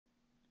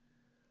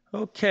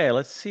Okay,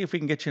 let's see if we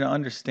can get you to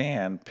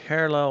understand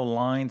parallel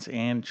lines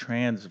and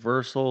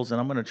transversals.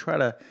 And I'm going to try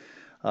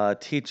to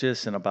teach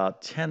this in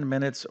about 10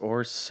 minutes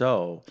or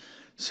so.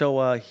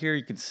 So here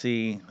you can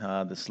see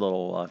this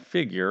little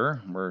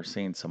figure. We're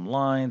seeing some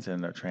lines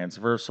and a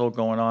transversal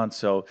going on.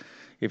 So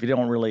if you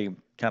don't really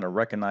kind of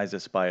recognize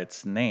this by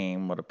its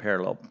name, what a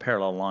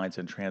parallel lines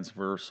and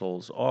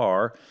transversals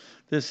are,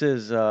 this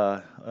is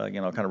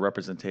kind of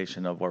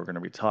representation of what we're going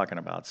to be talking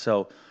about.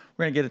 So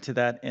we're going to get into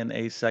that in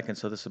a second.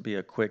 So this will be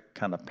a quick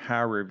kind of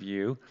power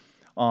review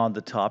on the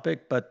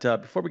topic. But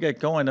before we get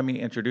going, let me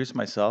introduce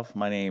myself.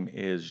 My name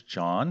is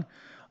John.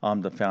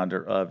 I'm the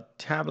founder of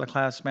Tablet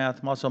Class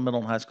Math. I'm also a middle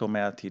and high school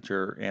math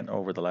teacher, and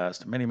over the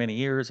last many, many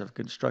years, I've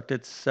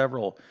constructed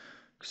several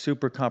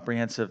super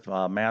comprehensive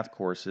math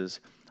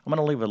courses. I'm going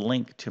to leave a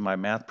link to my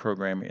math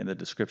program in the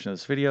description of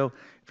this video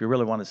if you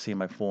really want to see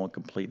my full and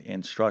complete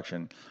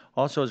instruction.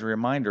 Also, as a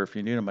reminder, if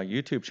you're new to my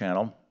YouTube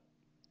channel,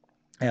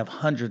 I have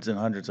hundreds and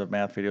hundreds of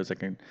math videos that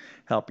can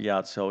help you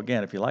out. So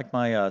again, if you like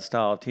my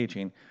style of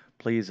teaching,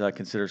 please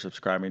consider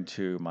subscribing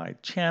to my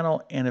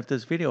channel. And if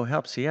this video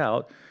helps you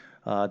out,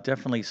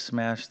 definitely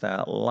smash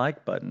that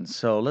like button.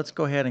 So let's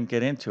go ahead and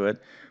get into it.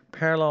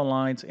 Parallel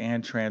lines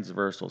and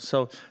transversals.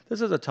 So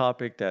this is a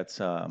topic that's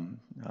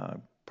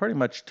pretty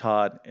much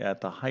taught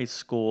at the high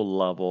school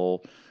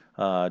level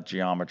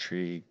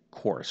geometry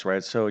course,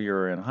 right? So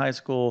you're in high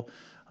school,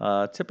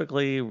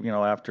 typically,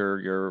 after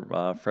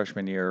your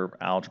freshman year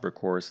algebra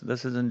course.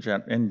 This is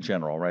in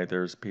general, right?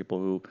 There's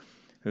people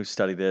who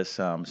study this,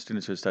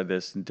 students who study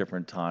this in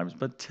different times,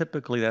 but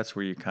typically that's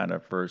where you kind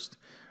of first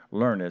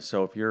learn it.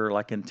 So if you're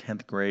like in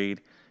 10th grade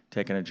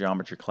taking a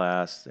geometry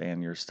class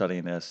and you're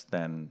studying this,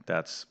 then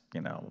that's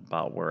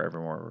about where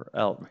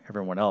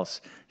everyone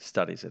else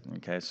studies it.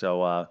 Okay,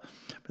 so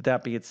with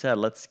that being said,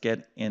 let's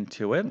get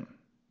into it.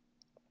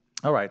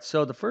 All right,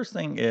 so the first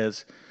thing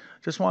is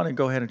just want to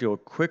go ahead and do a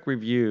quick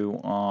review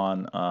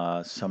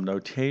on some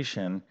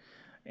notation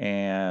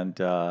and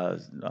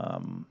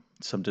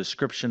some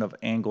description of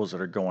angles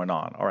that are going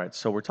on. All right,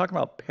 so we're talking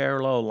about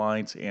parallel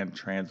lines and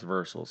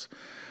transversals.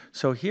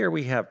 So here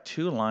we have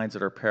two lines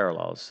that are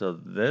parallel. So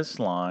this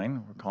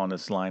line, we're calling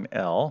this line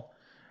L,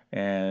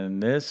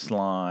 and this is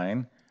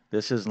line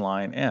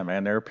M,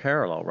 and they're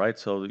parallel, right?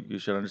 So you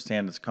should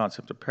understand this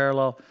concept of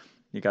parallel.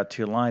 You got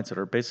two lines that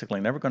are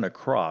basically never going to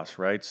cross,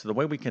 right? So the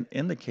way we can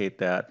indicate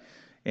that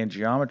in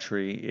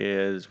geometry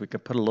is we can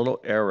put a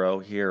little arrow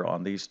here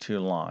on these two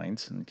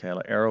lines, okay,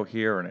 an arrow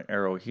here and an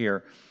arrow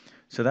here.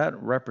 So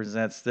that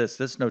represents this.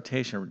 This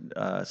notation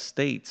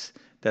states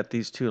that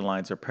these two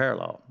lines are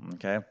parallel,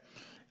 okay?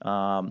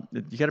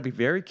 You got to be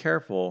very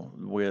careful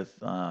with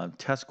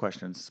test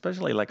questions,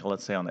 especially like,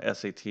 let's say, on the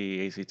SAT,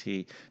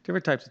 ACT,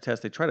 different types of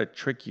tests. They try to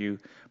trick you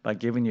by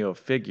giving you a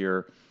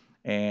figure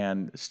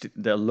and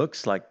that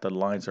looks like the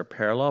lines are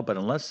parallel, but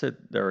unless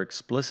they're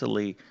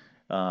explicitly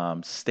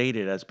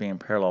stated as being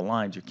parallel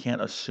lines, you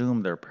can't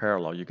assume they're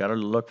parallel. You got to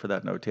look for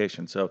that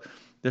notation. So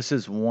this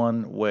is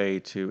one way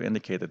to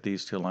indicate that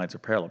these two lines are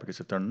parallel, because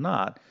if they're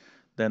not,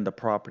 then the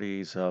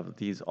properties of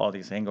all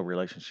these angle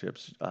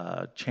relationships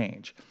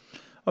change.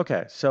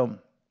 Okay, so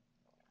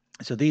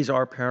these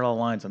are parallel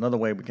lines. Another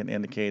way we can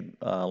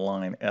indicate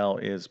line L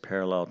is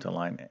parallel to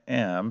line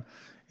M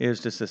is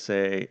just to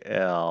say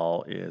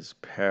L is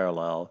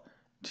parallel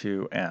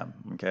to M.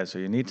 Okay, so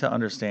you need to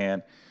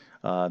understand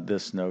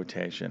this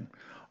notation.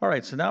 All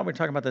right, so now we're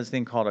talking about this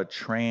thing called a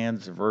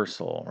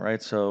transversal,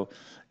 right? So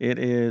it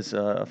is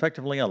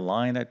effectively a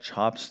line that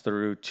chops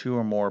through two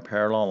or more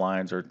parallel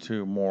lines or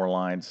two more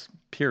lines,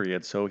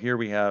 period. So here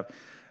we have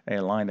a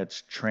line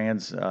that's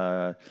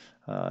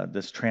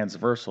this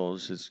transversal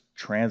is just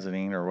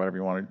transiting, or whatever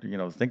you want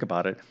to think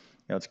about it.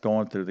 It's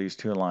going through these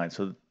two lines.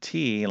 So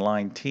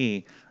line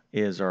T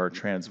is our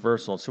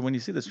transversal. So when you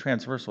see this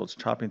transversal, it's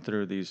chopping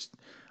through these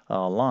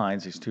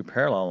lines, these two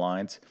parallel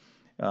lines.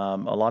 A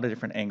lot of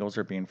different angles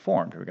are being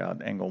formed. We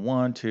got angle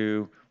 1,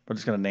 2. We're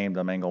just going to name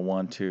them angle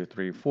 1, 2,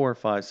 3, 4,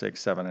 5,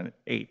 6, 7, and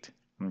 8.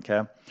 Okay.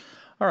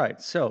 All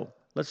right. So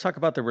let's talk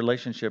about the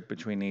relationship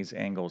between these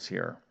angles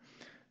here.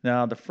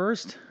 Now, the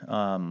first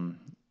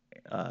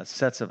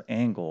sets of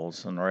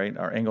angles, and right,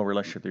 our angle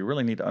relationship you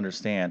really need to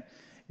understand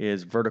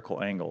is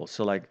vertical angles.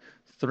 So like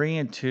 3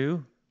 and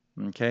 2,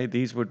 okay,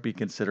 these would be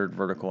considered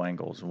vertical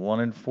angles. 1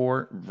 and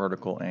 4,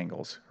 vertical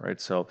angles,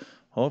 right? So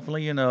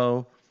hopefully you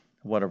know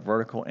what a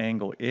vertical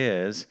angle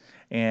is,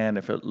 and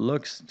if it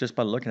looks, just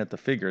by looking at the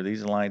figure,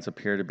 these lines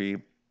appear to be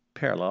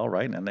parallel,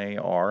 right? And they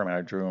are. I mean,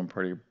 I drew them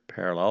pretty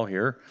parallel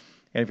here.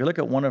 And if you look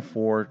at 1 and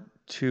 4,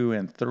 2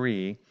 and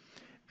 3,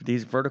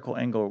 these vertical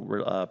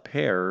angle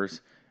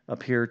pairs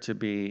appear to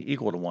be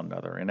equal to one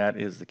another, and that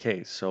is the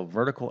case. So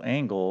vertical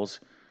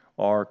angles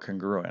are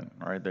congruent,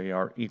 right? They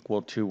are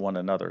equal to one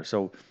another.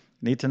 So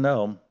need to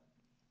know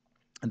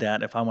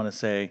that if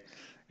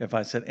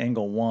I said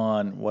angle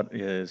 1, what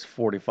is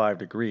 45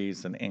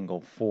 degrees, then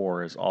angle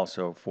 4 is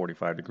also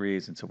 45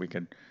 degrees, and so we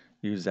could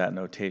use that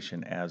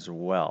notation as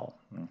well,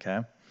 okay?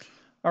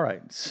 All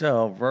right,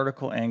 so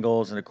vertical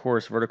angles, and of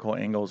course vertical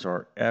angles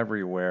are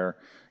everywhere.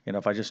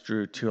 if I just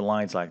drew two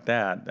lines like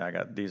that, I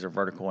got these are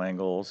vertical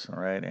angles,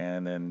 all right,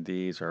 and then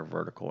these are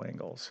vertical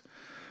angles.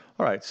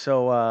 All right,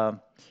 so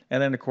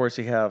and then of course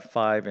you have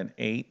 5 and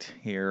 8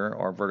 here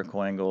are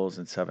vertical angles,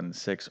 and 7 and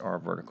 6 are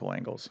vertical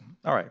angles.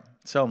 All right,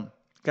 so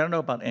got to know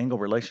about angle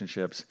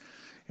relationships.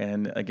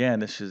 And again,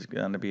 this is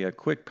going to be a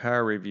quick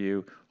power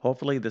review.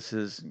 Hopefully this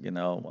is,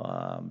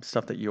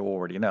 stuff that you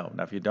already know.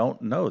 Now, if you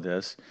don't know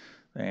this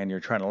and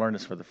you're trying to learn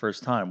this for the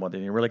first time, well,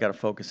 then you really got to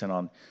focus in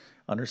on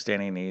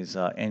understanding these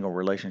angle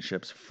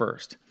relationships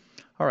first.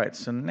 All right,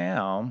 so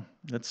now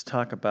let's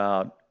talk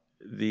about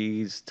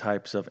these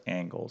types of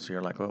angles.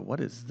 You're like, well, what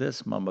is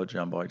this mumbo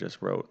jumbo I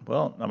just wrote?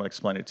 Well, I'm going to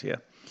explain it to you.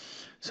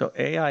 So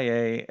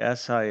AIA,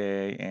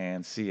 SIA,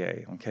 and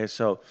CA. Okay,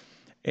 so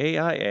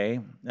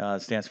AIA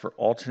stands for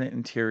alternate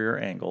interior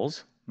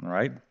angles, all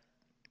right?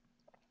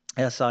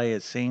 SIA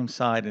is same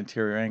side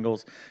interior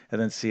angles, and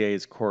then CA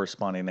is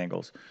corresponding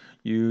angles.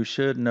 You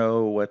should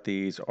know what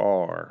these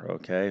are,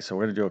 okay? So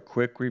we're going to do a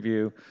quick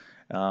review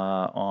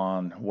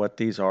on what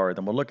these are.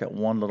 Then we'll look at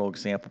one little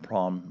example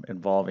problem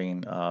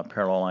involving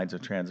parallel lines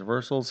of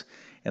transversals,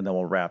 and then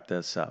we'll wrap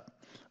this up.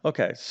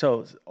 Okay,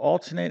 so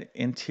alternate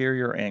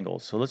interior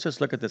angles. So let's just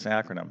look at this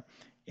acronym.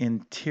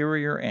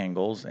 Interior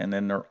angles, and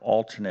then they're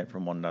alternate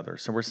from one another.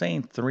 So we're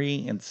saying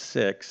 3 and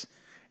 6,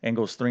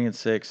 angles 3 and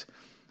 6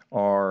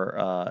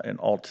 are an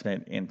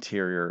alternate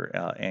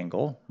interior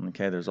angle.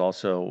 Okay, there's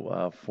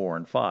also 4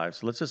 and 5.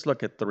 So let's just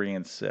look at 3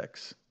 and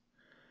 6.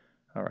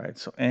 All right,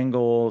 so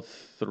angle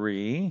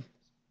 3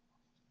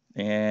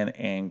 and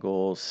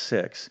angle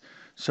 6.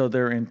 So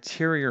they're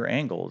interior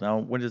angles. Now,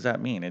 what does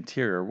that mean,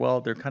 interior?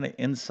 Well, they're kind of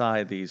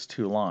inside these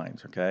two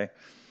lines, okay?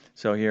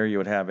 So here you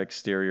would have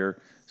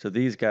exterior. So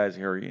these guys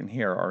here in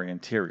here are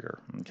interior,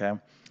 okay?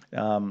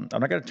 I'm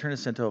not going to turn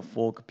this into a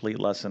full, complete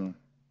lesson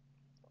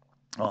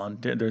on,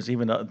 there's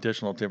even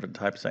additional different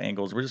types of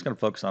angles. We're just going to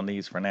focus on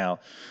these for now.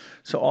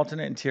 So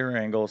alternate interior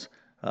angles,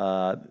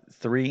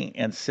 3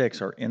 and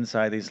 6 are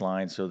inside these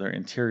lines, so they're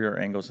interior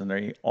angles, and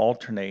they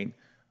alternate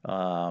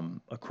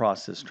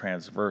across this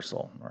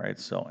transversal. All right,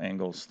 so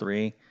angles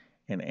 3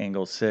 and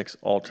angle 6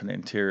 alternate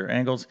interior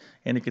angles,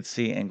 and you can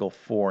see angle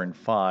 4 and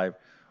 5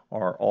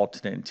 are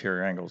alternate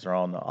interior angles. They're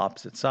all on the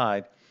opposite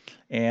side,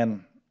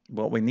 and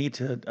what we need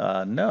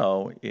to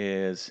know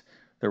is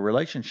the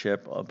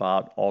relationship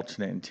about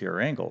alternate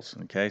interior angles.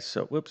 Okay,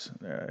 so whoops,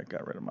 I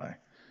got rid of my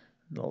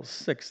little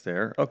 6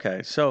 there.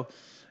 Okay, so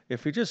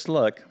if we just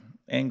look,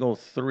 angle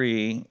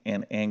 3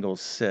 and angle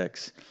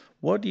 6,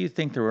 what do you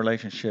think the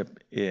relationship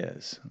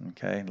is?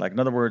 Okay, like in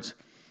other words,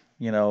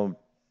 do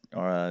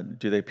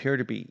they appear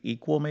to be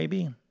equal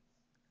maybe?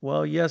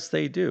 Well, yes,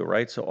 they do,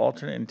 right? So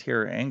alternate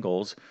interior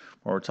angles,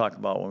 when we're talking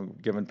about when we're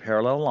given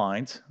parallel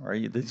lines,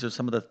 right? These are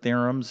some of the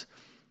theorems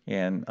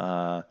and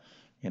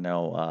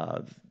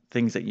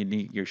things that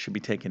you should be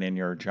taking in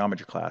your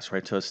geometry class,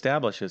 right? To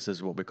establish this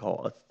is what we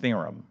call a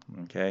theorem,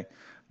 okay?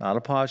 Not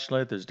a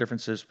postulate. There's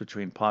differences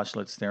between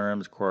postulates,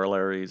 theorems,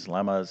 corollaries,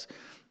 lemmas.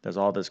 There's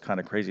all this kind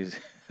of crazy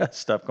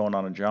stuff going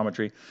on in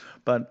geometry.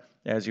 But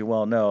as you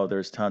well know,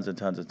 there's tons and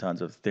tons and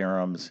tons of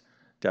theorems,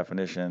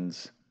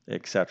 definitions,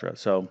 etc.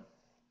 So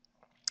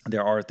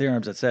there are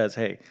theorems that says,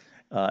 hey,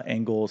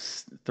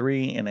 angles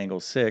 3 and angle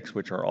 6,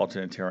 which are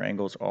alternate interior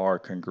angles, are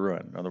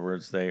congruent. In other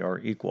words, they are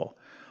equal.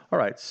 All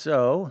right,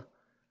 so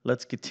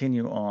let's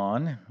continue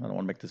on. I don't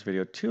want to make this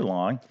video too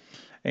long.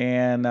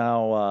 And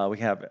now we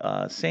have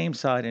same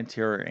side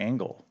interior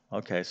angle.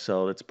 Okay,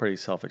 so it's pretty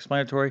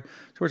self-explanatory.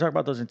 So we're talking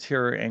about those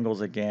interior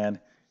angles again.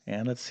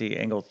 And let's see,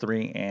 angle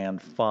 3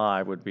 and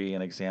 5 would be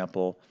an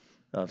example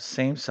of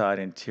same side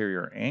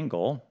interior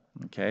angle.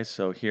 Okay,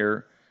 so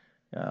here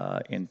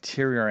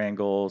interior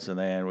angles, and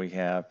then we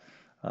have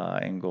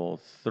angle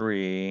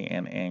 3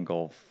 and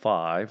angle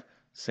 5,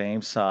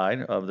 same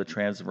side of the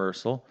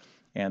transversal,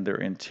 and they're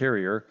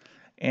interior.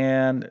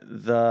 And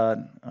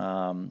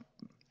the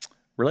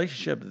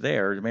relationship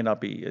there may not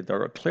be,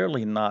 they're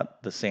clearly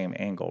not the same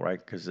angle,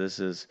 right? Because this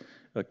is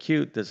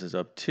acute, this is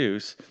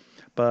obtuse.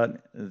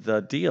 But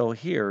the deal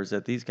here is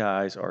that these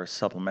guys are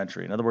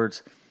supplementary. In other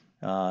words,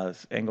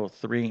 angle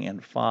 3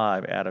 and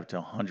 5 add up to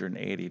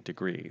 180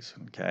 degrees,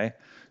 okay?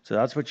 So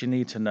that's what you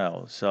need to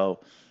know. So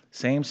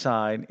same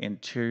side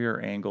interior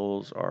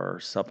angles are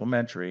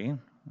supplementary,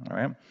 all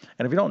right?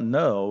 And if you don't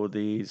know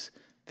these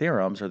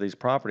theorems or these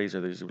properties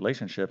or these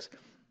relationships,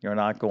 you're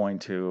not going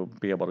to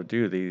be able to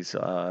do these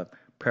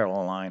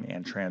parallel line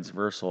and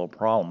transversal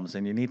problems,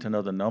 and you need to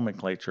know the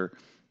nomenclature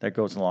that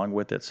goes along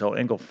with it. So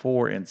angle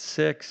 4 and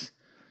 6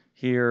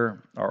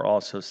 here are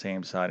also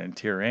same side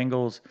interior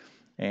angles,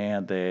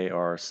 and they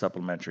are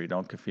supplementary.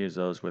 Don't confuse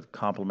those with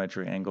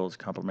complementary angles.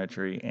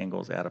 Complementary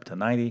angles add up to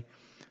 90.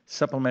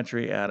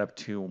 Supplementary add up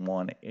to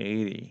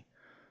 180.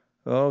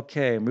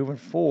 Okay, moving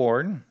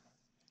forward,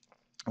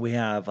 we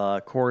have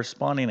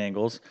corresponding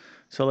angles.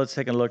 So let's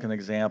take a look at an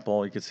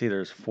example. You can see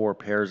there's 4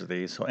 pairs of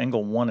these. So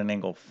angle 1 and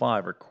angle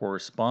 5 are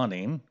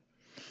corresponding.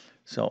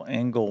 So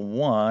angle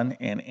 1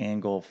 and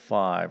angle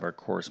 5 are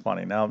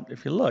corresponding. Now,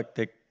 if you look,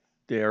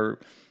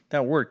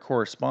 that word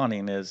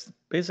corresponding is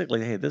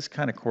basically, hey, this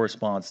kind of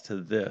corresponds to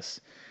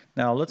this.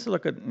 Now let's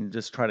look at and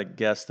just try to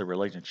guess the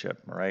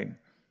relationship, right?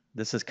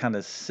 This is kind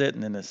of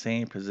sitting in the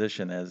same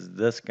position as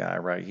this guy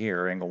right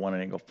here, angle 1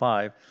 and angle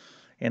 5,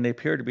 and they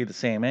appear to be the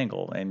same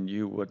angle, and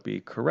you would be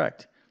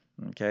correct.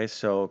 Okay,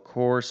 so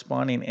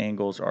corresponding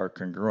angles are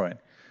congruent.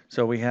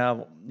 So we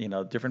have,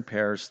 different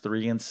pairs,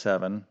 3 and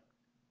 7.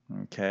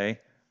 Okay,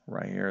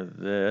 right here,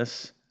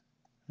 this,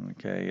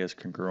 okay, is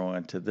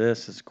congruent to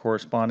this, is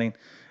corresponding.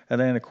 And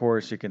then, of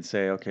course, you can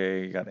say,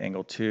 okay, you got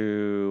angle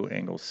 2,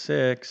 angle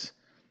 6.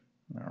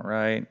 All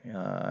right,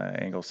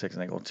 angle 6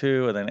 and angle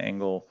 2, and then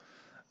angle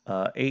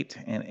 8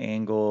 and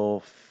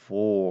angle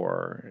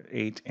 4.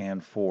 8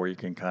 and 4, you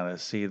can kind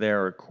of see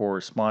there are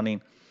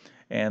corresponding,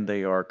 and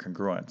they are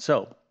congruent.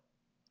 So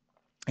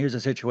here's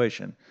a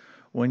situation.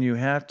 When you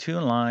have two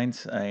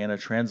lines in a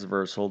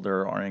transversal,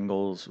 there are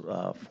angles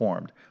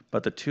formed,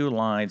 but the two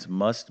lines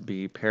must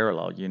be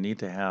parallel. You need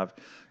to have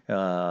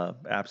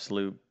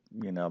absolute,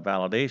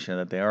 validation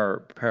that they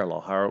are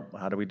parallel.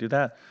 How do we do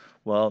that?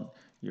 Well,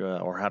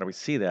 or how do we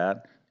see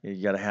that?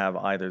 You got to have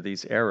either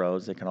these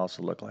arrows. They can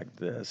also look like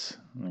this.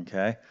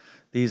 Okay,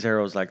 these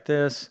arrows like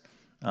this,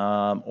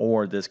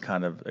 or this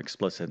kind of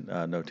explicit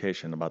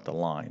notation about the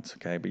lines.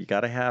 Okay, but you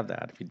got to have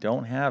that. If you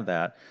don't have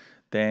that,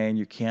 then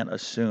you can't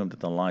assume that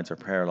the lines are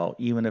parallel,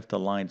 even if the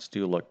lines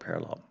do look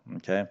parallel.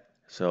 Okay,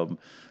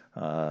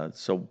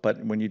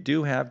 but when you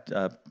do have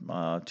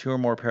two or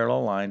more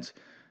parallel lines,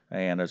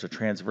 and there's a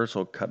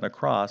transversal cutting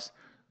across,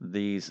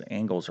 these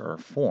angles are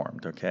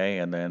formed. Okay,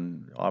 and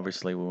then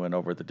obviously we went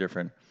over the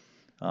different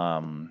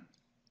um,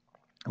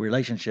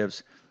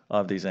 relationships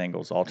of these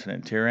angles: alternate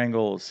interior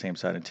angles, same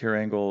side interior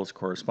angles,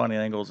 corresponding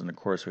angles, and of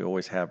course we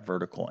always have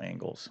vertical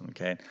angles.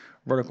 Okay,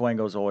 vertical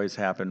angles always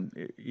happen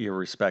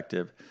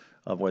irrespective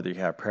of whether you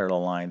have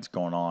parallel lines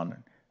going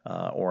on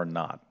or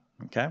not.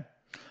 Okay,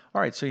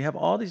 all right, so you have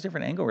all these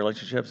different angle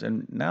relationships,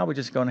 and now we're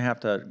just going to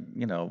have to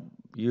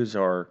use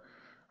our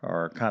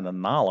kind of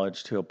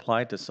knowledge to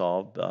apply it to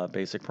solve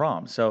basic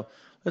problems. So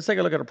let's take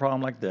a look at a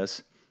problem like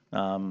this.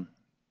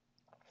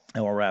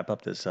 And we'll wrap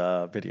up this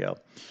video.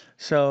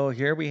 So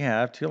here we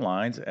have two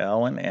lines,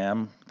 L and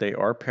M. They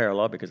are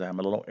parallel because I have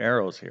my little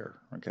arrows here.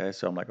 Okay,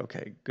 so I'm like,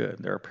 okay, good,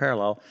 they're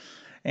parallel.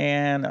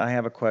 And I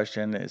have a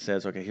question. It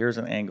says, okay, here's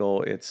an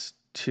angle. It's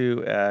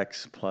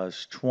 2x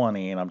plus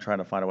 20, and I'm trying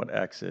to find out what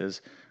x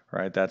is,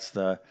 right?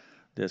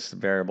 This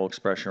variable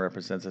expression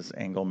represents this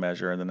angle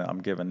measure, and then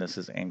I'm given this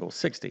is angle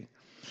 60.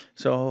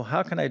 So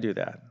how can I do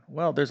that?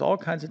 Well, there's all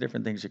kinds of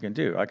different things you can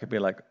do. I could be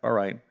like, all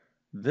right,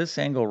 this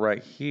angle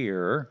right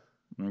here,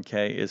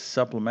 okay, is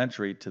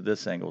supplementary to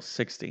this angle,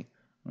 60,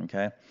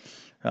 okay?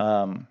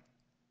 Um,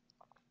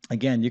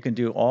 Again, you can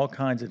do all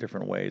kinds of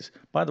different ways.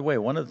 By the way,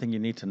 one of the things you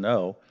need to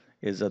know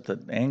is that the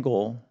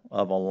angle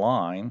of a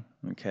line,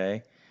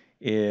 okay,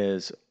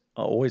 is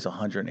always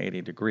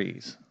 180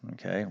 degrees,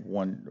 okay,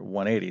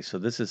 180. So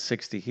this is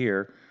 60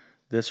 here.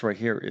 This right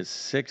here is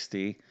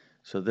 60.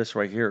 So this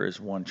right here is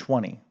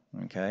 120,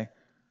 okay?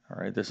 All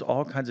right, there's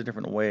all kinds of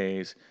different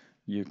ways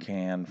you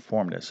can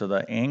form this. So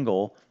the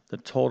angle, the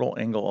total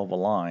angle of a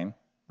line,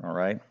 all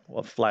right,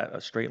 a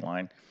straight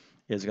line,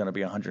 is going to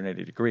be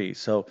 180 degrees.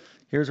 So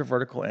here's a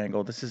vertical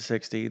angle. This is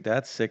 60.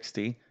 That's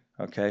 60.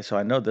 Okay, so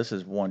I know this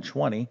is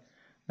 120.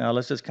 Now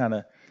let's just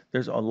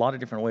there's a lot of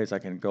different ways I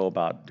can go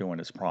about doing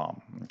this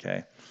problem.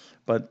 Okay,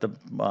 but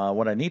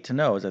what I need to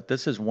know is that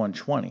this is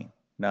 120.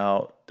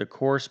 Now the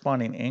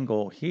corresponding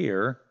angle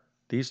here,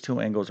 these two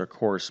angles are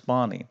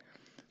corresponding.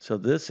 So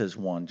this is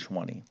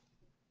 120.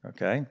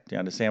 Okay, do you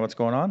understand what's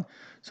going on?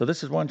 So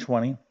this is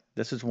 120.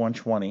 This is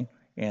 120.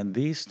 And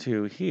these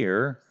two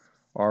here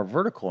are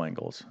vertical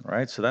angles,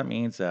 right? So that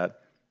means that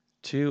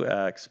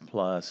 2x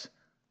plus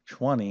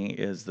 20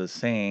 is the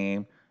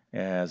same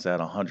as at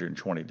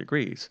 120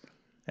 degrees.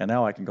 And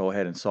now I can go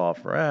ahead and solve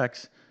for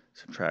x,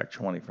 subtract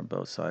 20 from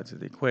both sides of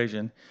the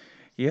equation.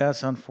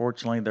 Yes,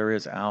 unfortunately, there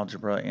is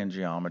algebra and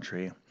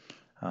geometry.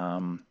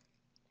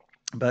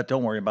 But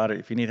don't worry about it.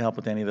 If you need help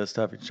with any of this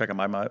stuff, you can check out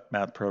my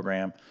math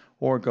program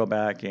or go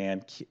back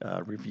and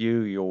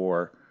review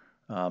your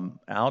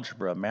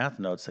algebra math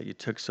notes that you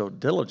took so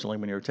diligently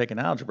when you were taking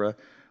algebra,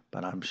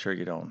 but I'm sure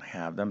you don't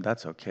have them.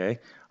 That's okay.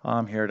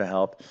 I'm here to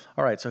help.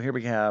 All right, so here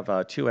we have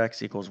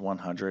 2x equals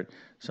 100.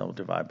 So we'll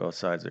divide both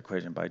sides of the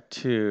equation by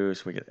 2,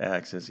 so we get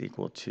x is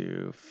equal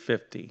to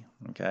 50,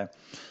 okay?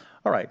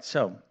 All right,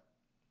 so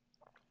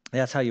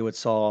that's how you would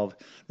solve.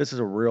 This is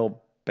a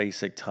real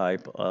basic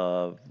type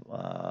of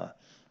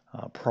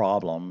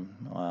problem,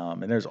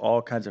 and there's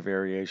all kinds of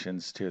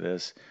variations to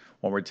this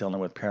when we're dealing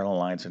with parallel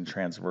lines and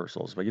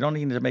transversals, but you don't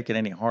need to make it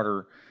any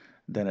harder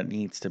than it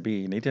needs to be.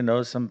 You need to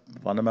know some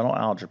fundamental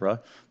algebra,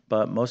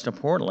 but most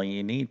importantly,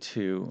 you need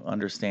to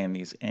understand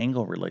these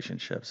angle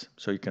relationships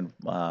so you can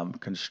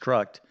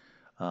construct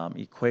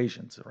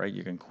equations, right?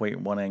 You can equate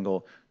one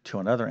angle to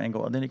another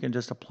angle, and then you can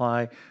just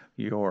apply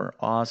your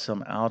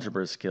awesome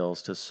algebra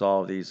skills to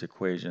solve these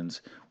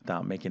equations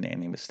without making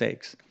any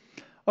mistakes.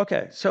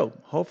 Okay, so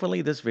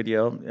hopefully this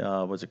video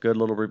was a good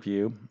little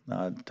review,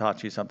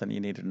 taught you something you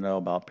need to know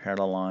about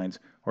parallel lines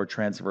or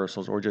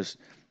transversals, or just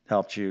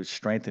helped you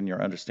strengthen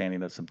your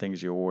understanding of some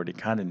things you already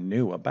kind of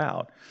knew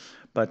about.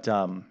 But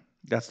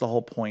that's the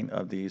whole point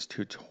of these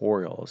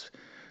tutorials.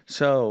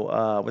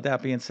 So, with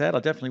that being said,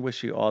 I'll definitely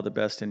wish you all the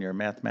best in your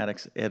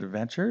mathematics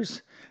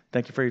adventures.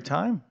 Thank you for your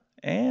time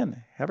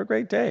and have a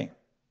great day.